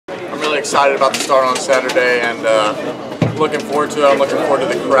excited about the start on Saturday, and looking forward to it. I'm looking forward to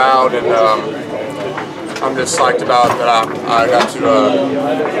the crowd, and I'm just psyched about that I got to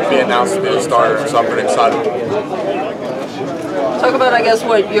be announced to be the starter, so I'm pretty excited. Talk about, I guess,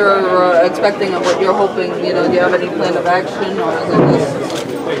 what you're expecting and what you're hoping. Do you have any plan of action, or is it just?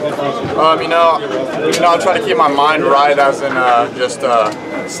 I try to keep my mind right, as in just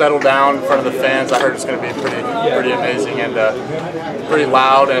settle down in front of the fans. I heard it's going to be pretty amazing and pretty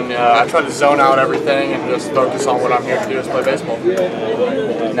loud, and I try to zone out everything and just focus on what I'm here to do, is play baseball.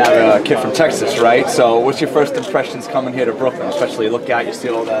 Now you're a kid from Texas, right? So what's your first impressions coming here to Brooklyn? Especially you look out, you see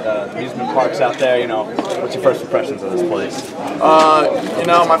all that amusement parks out there, what's your first impressions of this place?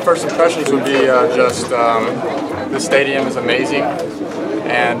 My first impressions would be just the stadium is amazing,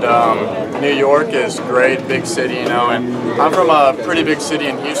 and New York is great, big city, and I'm from a pretty big city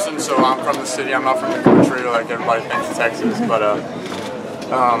in Houston, so I'm from the city. I'm not from the country like everybody thinks Texas, but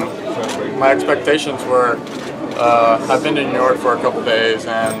my expectations were, I've been to New York for a couple days,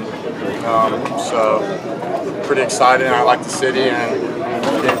 and so pretty excited, and I like the city and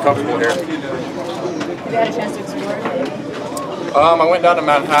being comfortable here. You had a chance to explore? I went down to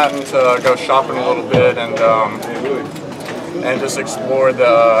Manhattan to go shopping a little bit, and just explore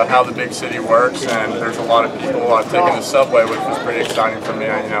how the big city works, and there's a lot of people. I've taken the subway, which was pretty exciting for me.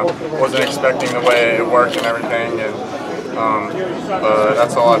 I wasn't expecting the way it worked and everything, and but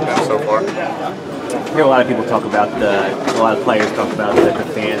that's all I've been so far. I hear a lot of people talk about a lot of players talk about that the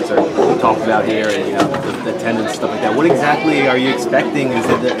fans are talked about here, and the attendance, stuff like that. What exactly are you expecting? Is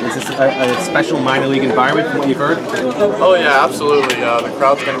this a special minor league environment from what you've heard? Oh yeah, absolutely. The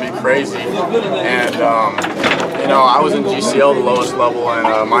crowd's going to be crazy, and I was in GCL, the lowest level in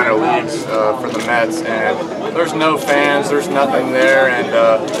minor leagues for the Mets, and there's no fans, there's nothing there, and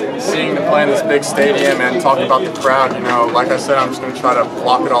seeing them play in this big stadium and talking about the crowd, like I said, I'm just going to try to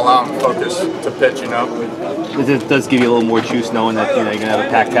block it all out and focus to pitch, It does give you a little more juice knowing that you're going to have a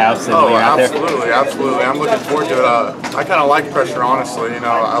packed house and you're out there? Absolutely. I'm looking forward to it. I kind of like pressure, honestly.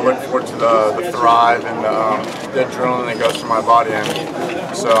 I look forward to the thrive and the adrenaline that goes through my body, and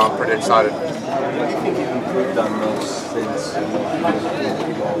so I'm pretty excited.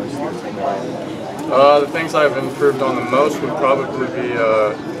 The things I've improved on the most would probably be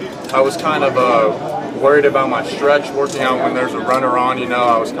I was kind of worried about my stretch, working out when there's a runner on.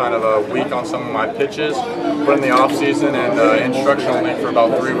 I was kind of weak on some of my pitches. But in the off season and instructional league for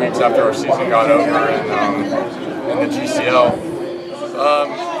about 3 weeks after our season got over, and in the GCL,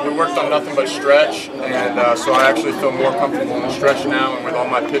 we worked on nothing but stretch, and so I actually feel more comfortable in the stretch now and with all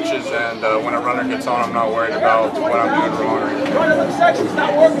my pitches, and when a runner gets on, I'm not worried about what I'm doing wrong or anything.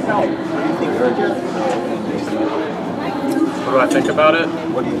 What do I think about it?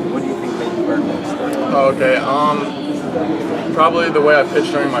 What do you think made you earn this? Okay, probably the way I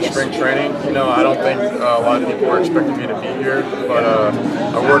pitched during my spring training. I don't think a lot of people were expecting me to be here, but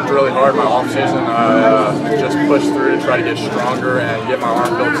I worked really hard my off season. I just pushed through to try to get stronger and get my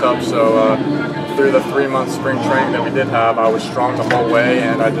arm built up. So through the 3-month spring training that we did have, I was strong the whole way,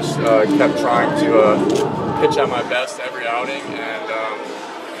 and I just kept trying to pitch at my best every outing, and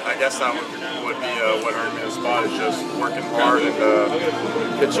I guess that would be what earned me the spot, is just working hard and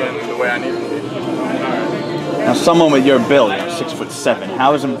pitching the way I need to be. Now, someone with your build, 6'7",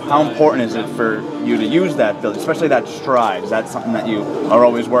 how important is it for you to use that build, especially that stride? Is that something that you are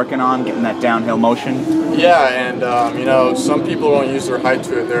always working on, getting that downhill motion? Yeah, and some people don't use their height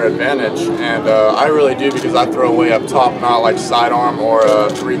to their advantage, and I really do, because I throw way up top, not like sidearm or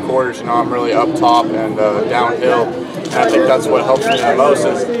 3/4. I'm really up top and downhill, and I think that's what helps me the most.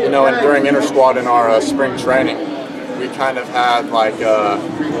 Is and during inter squad in our spring training, we kind of had like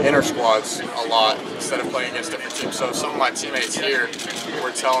inter squads a lot instead of playing against different teams. So some of my teammates here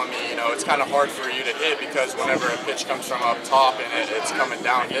were telling me, it's kind of hard for you to hit, because whenever a pitch comes from up top and it's coming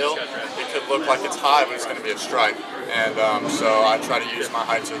downhill, it could look like it's high, but it's going to be a strike. And so I try to use my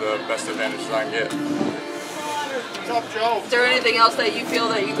height to the best advantage that I can get. Is there anything else that you feel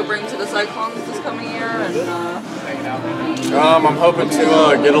that you could bring to the Cyclones this coming year? I'm hoping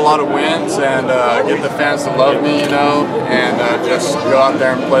to get a lot of wins and get the fans to love me, and just go out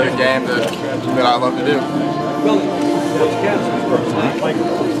there and play the game that I love to do. What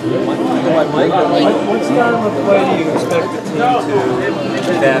style of play do you expect the team to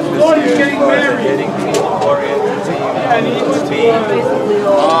adapt this year as far as a hitting oriented team?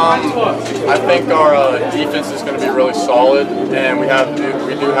 I think our defense is going to be really solid, and we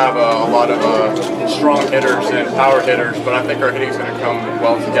do have a lot of strong hitters and power hitters, but I think our hitting is going to come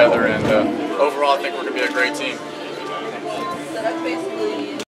well together, and overall I think we're going to be a great team.